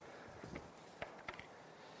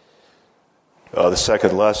The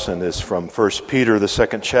second lesson is from 1 Peter, the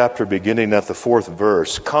second chapter, beginning at the 4th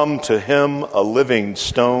verse. Come to him, a living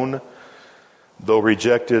stone, though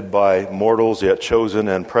rejected by mortals, yet chosen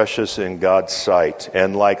and precious in God's sight.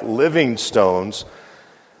 And like living stones,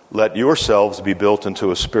 let yourselves be built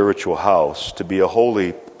into a spiritual house, to be a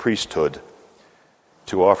holy priesthood,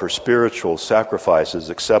 to offer spiritual sacrifices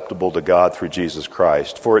acceptable to God through Jesus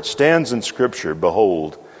Christ. For it stands in Scripture,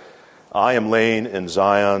 behold, I am laying in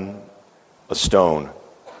Zion a stone,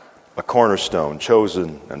 a cornerstone,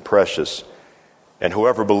 chosen and precious, and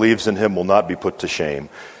whoever believes in him will not be put to shame.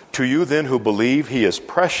 To you then who believe, he is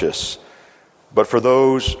precious, but for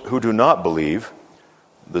those who do not believe,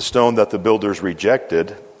 the stone that the builders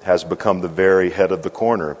rejected has become the very head of the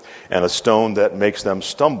corner, and a stone that makes them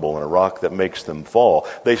stumble, and a rock that makes them fall.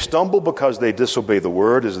 They stumble because they disobey the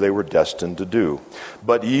word as they were destined to do.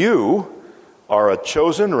 But you are a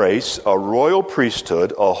chosen race, a royal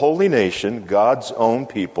priesthood, a holy nation, God's own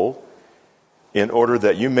people, in order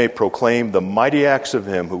that you may proclaim the mighty acts of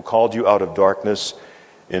him who called you out of darkness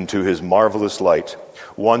into his marvelous light.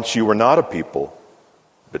 Once you were not a people,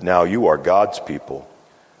 but now you are God's people.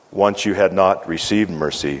 Once you had not received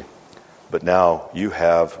mercy, but now you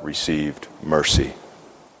have received mercy.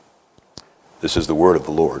 This is the word of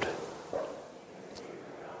the Lord.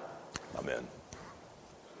 Amen.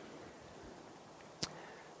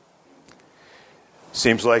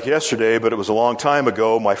 Seems like yesterday, but it was a long time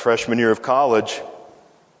ago, my freshman year of college.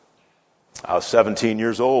 I was 17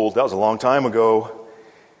 years old. That was a long time ago.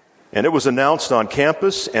 And it was announced on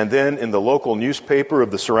campus and then in the local newspaper of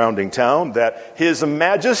the surrounding town that His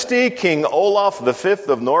Majesty King Olaf V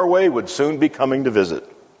of Norway would soon be coming to visit.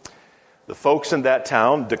 The folks in that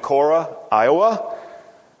town, Decorah, Iowa,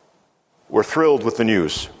 were thrilled with the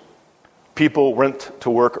news. People went to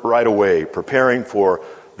work right away, preparing for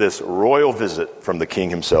this royal visit from the king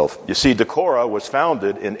himself. You see, Decorah was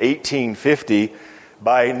founded in 1850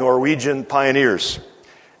 by Norwegian pioneers.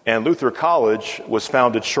 And Luther College was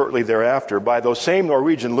founded shortly thereafter by those same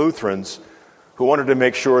Norwegian Lutherans who wanted to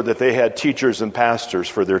make sure that they had teachers and pastors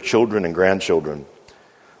for their children and grandchildren.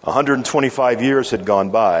 125 years had gone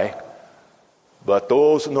by, but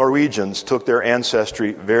those Norwegians took their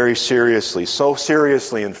ancestry very seriously. So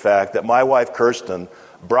seriously, in fact, that my wife Kirsten,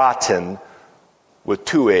 Braten, with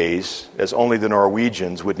 2 A's, as only the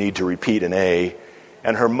Norwegians would need to repeat an A,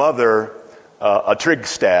 and her mother, a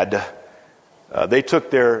Trygstad, they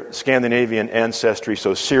took their Scandinavian ancestry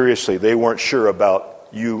so seriously they weren't sure about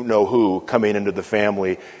you-know-who coming into the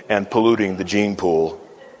family and polluting the gene pool.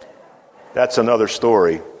 That's another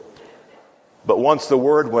story. But once the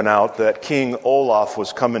word went out that King Olaf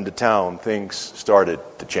was coming to town, things started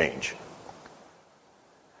to change.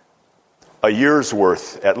 A year's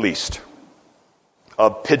worth, at least,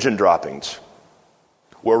 of pigeon droppings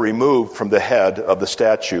were removed from the head of the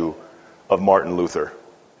statue of Martin Luther.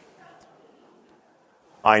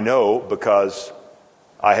 I know because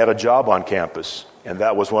I had a job on campus, and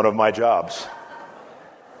that was one of my jobs.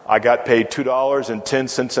 I got paid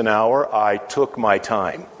 $2.10 an hour. I took my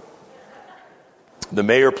time. The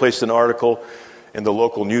mayor placed an article in the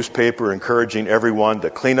local newspaper encouraging everyone to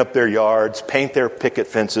clean up their yards, paint their picket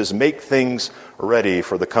fences, make things ready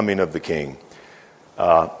for the coming of the king.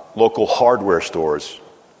 Local hardware stores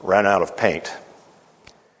ran out of paint.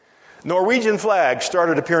 Norwegian flags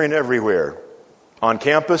started appearing everywhere. On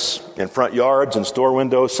campus, in front yards and store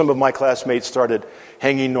windows, some of my classmates started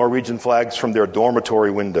hanging Norwegian flags from their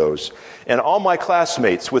dormitory windows. And all my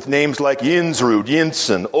classmates with names like Jensrud,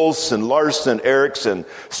 Jensen, Olsen, Larsen, Eriksson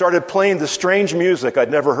started playing the strange music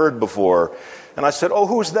I'd never heard before. And I said, "Oh,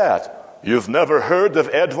 who's that?" "You've never heard of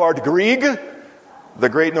Edvard Grieg, the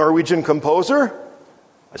great Norwegian composer?"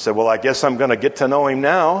 I said, "Well, I guess I'm going to get to know him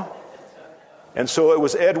now." And so it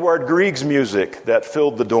was Edvard Grieg's music that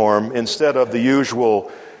filled the dorm instead of the usual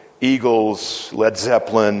Eagles, Led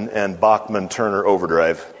Zeppelin, and Bachman Turner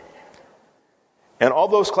Overdrive. And all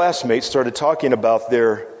those classmates started talking about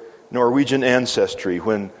their Norwegian ancestry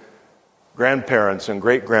when grandparents and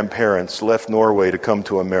great-grandparents left Norway to come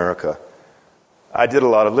to America. I did a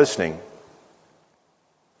lot of listening.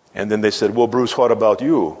 And then they said, "Well, Bruce, what about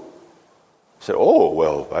you?" I said, "Oh,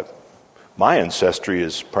 well, my ancestry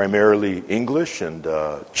is primarily English and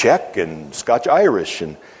Czech and Scotch-Irish."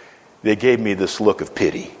 And they gave me this look of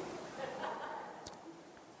pity.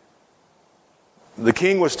 The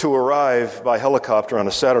king was to arrive by helicopter on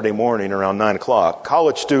a Saturday morning around 9 o'clock.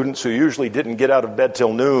 College students who usually didn't get out of bed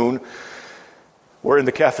till noon were in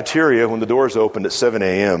the cafeteria when the doors opened at 7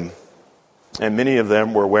 a.m. And many of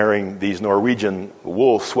them were wearing these Norwegian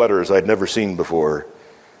wool sweaters I'd never seen before.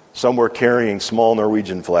 Some were carrying small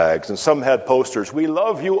Norwegian flags, and some had posters, "We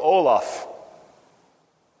love you, Olaf."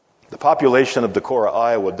 population of Decorah,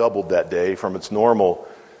 Iowa doubled that day from its normal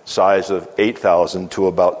size of 8,000 to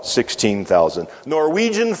about 16,000.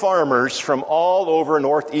 Norwegian farmers from all over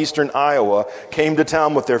northeastern Iowa came to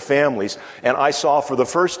town with their families, and I saw for the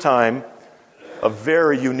first time a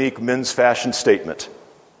very unique men's fashion statement.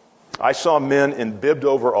 I saw men in bibbed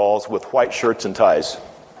overalls with white shirts and ties.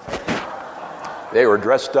 They were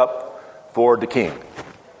dressed up for the king.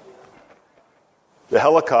 The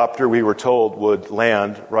helicopter, we were told, would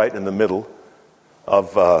land right in the middle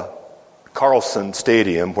of Carlson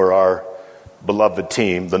Stadium, where our beloved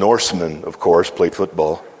team, the Norsemen, of course, played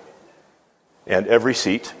football. And every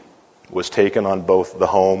seat was taken on both the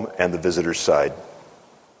home and the visitor's side.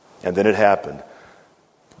 And then it happened.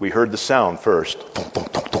 We heard the sound first.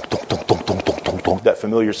 That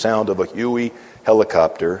familiar sound of a Huey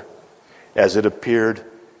helicopter as it appeared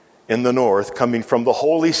in the north, coming from the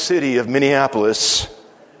holy city of Minneapolis.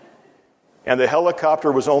 And the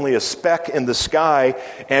helicopter was only a speck in the sky,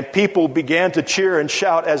 and people began to cheer and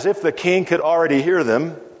shout as if the king could already hear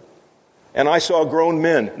them. And I saw grown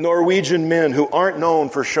men, Norwegian men who aren't known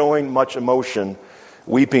for showing much emotion,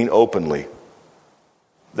 weeping openly.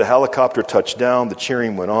 The helicopter touched down, the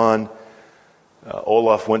cheering went on.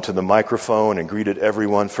 Olaf went to the microphone and greeted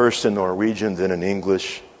everyone, first in Norwegian, then in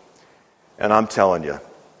English. And I'm telling you,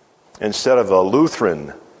 instead of a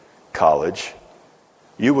Lutheran college,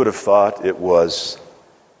 you would have thought it was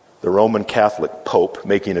the Roman Catholic Pope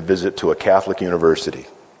making a visit to a Catholic university.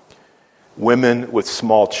 Women with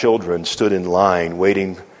small children stood in line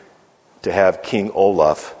waiting to have King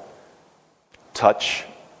Olaf touch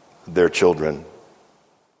their children.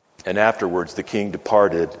 And afterwards, the king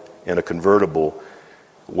departed in a convertible,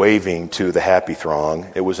 waving to the happy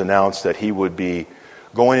throng. It was announced that he would be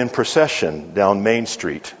going in procession down Main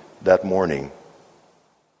Street that morning.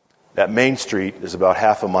 That Main Street is about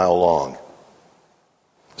half a mile long.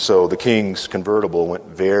 So the king's convertible went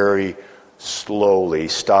very slowly,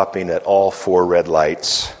 stopping at all 4 red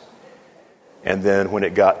lights. And then when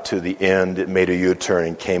it got to the end, it made a U-turn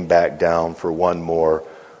and came back down for one more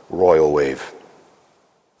royal wave.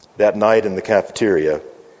 That night in the cafeteria,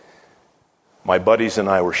 my buddies and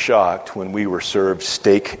I were shocked when we were served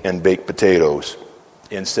steak and baked potatoes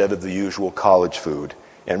instead of the usual college food.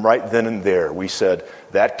 And right then and there, we said,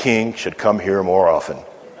 that king should come here more often.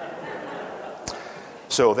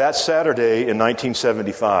 So that Saturday in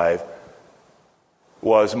 1975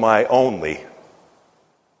 was my only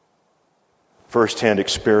first-hand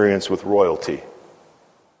experience with royalty,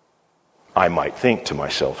 I might think to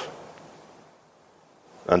myself,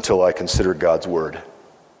 until I considered God's word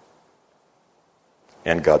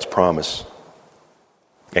and God's promise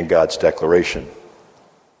and God's declaration.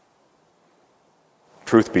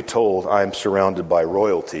 Truth be told, I am surrounded by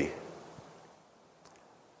royalty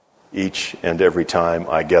each and every time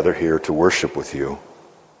I gather here to worship with you.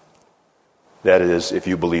 That is, if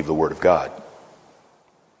you believe the Word of God.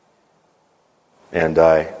 And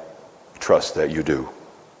I trust that you do.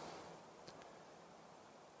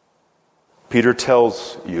 Peter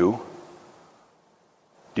tells you,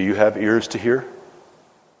 do you have ears to hear?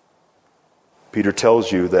 Peter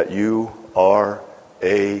tells you that you are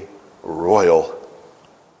a royal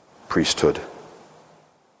priesthood.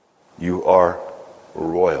 You are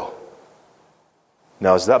royal.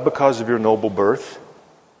 Now, is that because of your noble birth?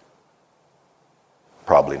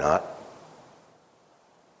 Probably not.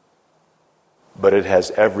 But it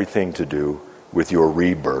has everything to do with your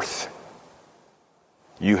rebirth.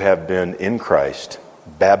 You have been in Christ,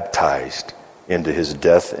 baptized into his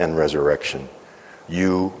death and resurrection.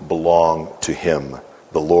 You belong to him,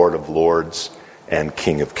 the Lord of Lords and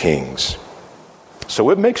King of Kings. So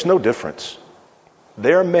it makes no difference.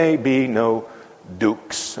 There may be no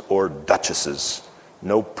dukes or duchesses,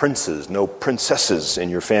 no princes, no princesses in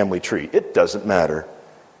your family tree. It doesn't matter.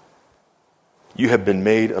 You have been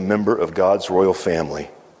made a member of God's royal family.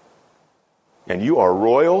 And you are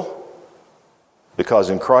royal because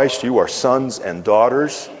in Christ you are sons and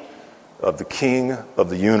daughters of the King of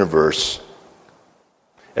the universe.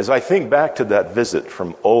 As I think back to that visit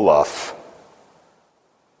from Olaf,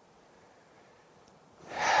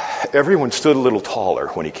 everyone stood a little taller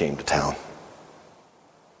when he came to town.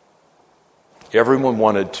 Everyone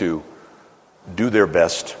wanted to do their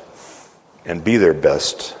best and be their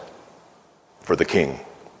best for the king.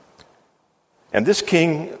 And this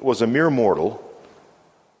king was a mere mortal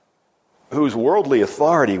whose worldly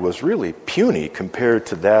authority was really puny compared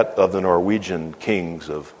to that of the Norwegian kings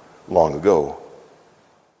of long ago.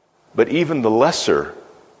 But even the lesser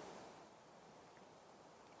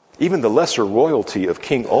royalty of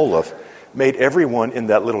King Olaf made everyone in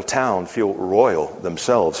that little town feel royal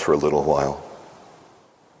themselves for a little while.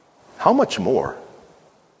 how much more?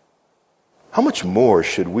 How much more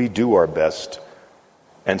should we do our best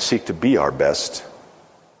and seek to be our best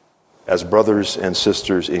as brothers and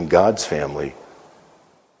sisters in God's family,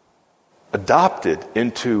 adopted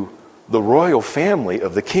into the royal family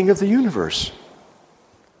of the King of the universe?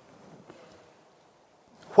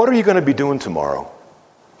 What are you going to be doing tomorrow?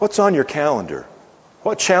 What's on your calendar?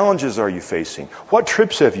 What challenges are you facing? What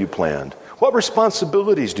trips have you planned? What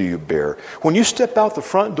responsibilities do you bear? When you step out the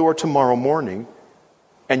front door tomorrow morning,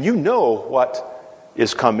 and you know what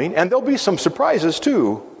is coming, and there'll be some surprises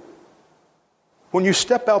too, when you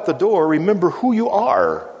step out the door, remember who you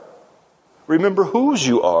are. Remember whose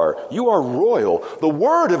you are. You are royal. The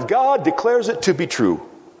Word of God declares it to be true.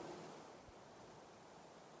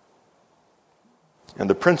 And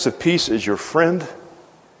the Prince of Peace is your friend,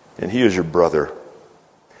 and he is your brother.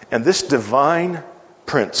 And this divine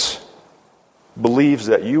Prince believes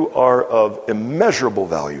that you are of immeasurable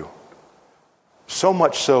value, so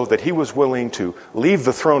much so that he was willing to leave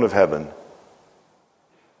the throne of heaven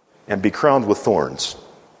and be crowned with thorns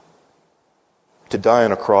to die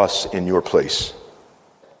on a cross in your place.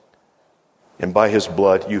 And by his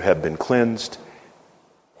blood you have been cleansed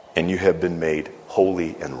and you have been made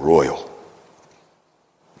holy and royal.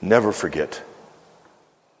 Never forget.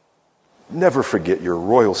 Never forget your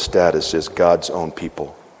royal status as God's own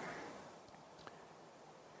people.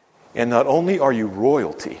 And not only are you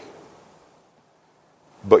royalty,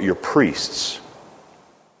 but you're priests.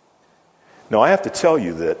 Now, I have to tell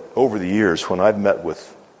you that over the years, when I've met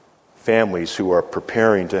with families who are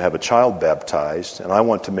preparing to have a child baptized, and I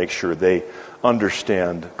want to make sure they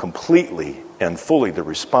understand completely and fully the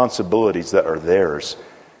responsibilities that are theirs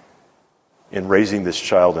in raising this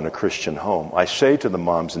child in a Christian home, I say to the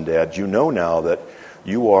moms and dads, you know now that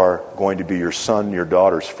you are going to be your son, your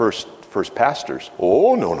daughter's first pastors.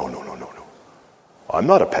 Oh, no. I'm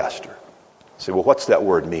not a pastor. I say, well, what's that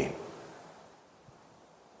word mean?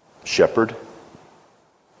 Shepherd.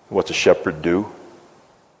 What's a shepherd do?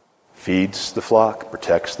 Feeds the flock,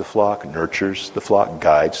 protects the flock, nurtures the flock,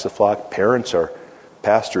 guides the flock. Parents are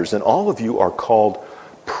pastors, and all of you are called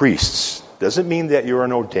priests. Doesn't mean that you're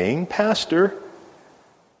an ordained pastor,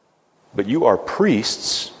 but you are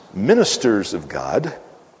priests, ministers of God,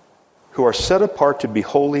 who are set apart to be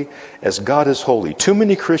holy as God is holy. Too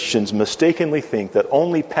many Christians mistakenly think that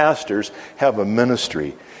only pastors have a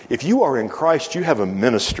ministry. If you are in Christ, you have a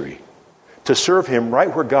ministry to serve Him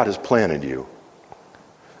right where God has planted you.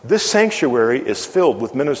 This sanctuary is filled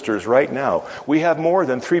with ministers right now. We have more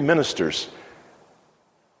than 3 ministers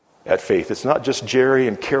at Faith. It's not just Jerry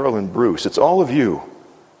and Carol and Bruce. It's all of you.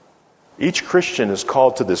 Each Christian is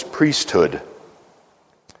called to this priesthood.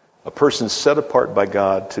 A person set apart by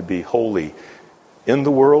God to be holy in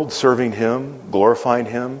the world, serving Him, glorifying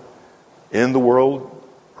Him, in the world,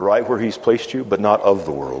 right where He's placed you, but not of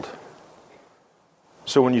the world.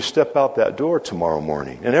 So when you step out that door tomorrow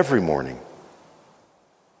morning, and every morning,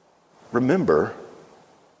 remember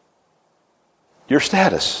your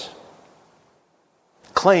status.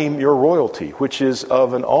 Claim your royalty, which is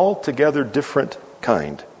of an altogether different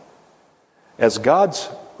kind. As God's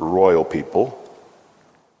royal people,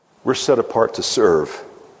 we're set apart to serve,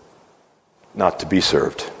 not to be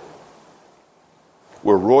served.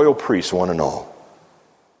 We're royal priests, one and all.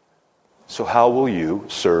 So how will you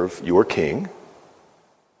serve your King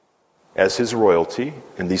as His royalty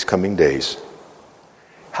in these coming days?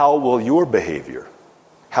 How will your behavior,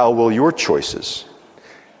 how will your choices,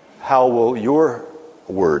 how will your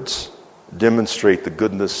words demonstrate the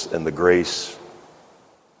goodness and the grace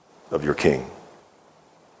of your King?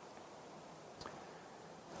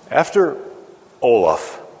 After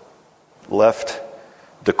Olaf left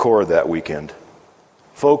Decorah that weekend,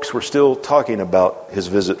 folks were still talking about his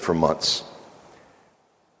visit for months.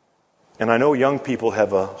 And I know young people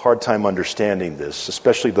have a hard time understanding this,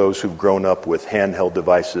 especially those who've grown up with handheld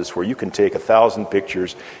devices where you can take 1,000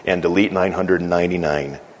 pictures and delete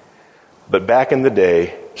 999. But back in the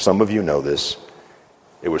day, some of you know this,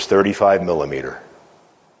 it was 35 millimeter.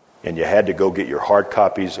 And you had to go get your hard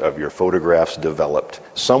copies of your photographs developed.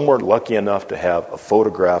 Some were lucky enough to have a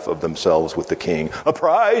photograph of themselves with the king, a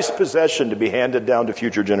prized possession to be handed down to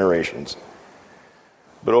future generations.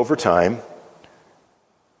 But over time,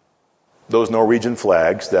 those Norwegian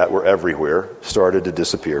flags that were everywhere started to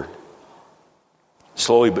disappear.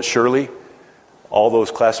 Slowly but surely, all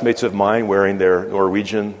those classmates of mine wearing their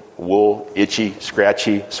Norwegian wool, itchy,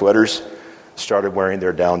 scratchy sweaters started wearing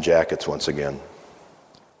their down jackets once again.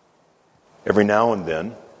 Every now and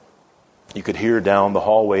then, you could hear down the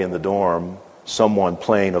hallway in the dorm someone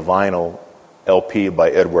playing a vinyl LP by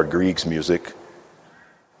Edward Grieg's music.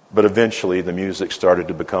 But eventually the music started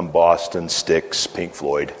to become Boston, Styx, Pink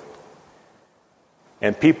Floyd.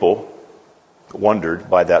 And people wondered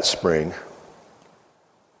by that spring,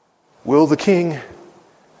 will the King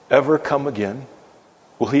ever come again?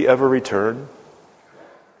 Will he ever return?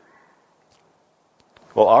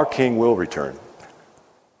 Well, our King will return.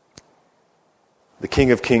 The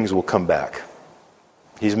King of Kings will come back.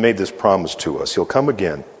 He's made this promise to us. He'll come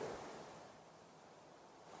again.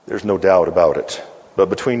 There's no doubt about it. But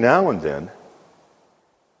between now and then,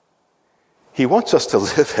 he wants us to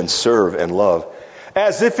live and serve and love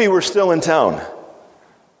as if he were still in town.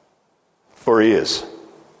 For he is.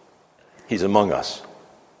 He's among us.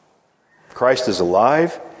 Christ is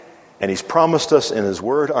alive, and he's promised us in his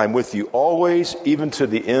word, I'm with you always, even to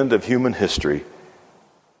the end of human history.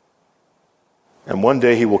 And one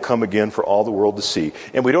day he will come again for all the world to see.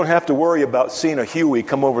 And we don't have to worry about seeing a Huey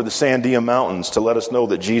come over the Sandia Mountains to let us know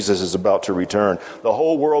that Jesus is about to return. The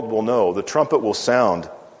whole world will know. The trumpet will sound.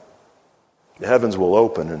 The heavens will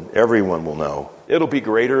open and everyone will know. It'll be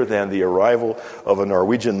greater than the arrival of a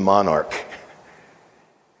Norwegian monarch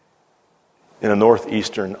in a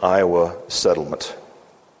northeastern Iowa settlement.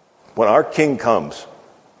 When our King comes,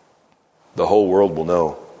 the whole world will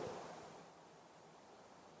know.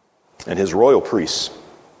 And his royal priests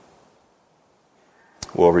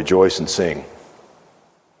will rejoice and sing.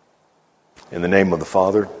 In the name of the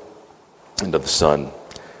Father, and of the Son,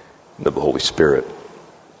 and of the Holy Spirit.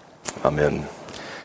 Amen.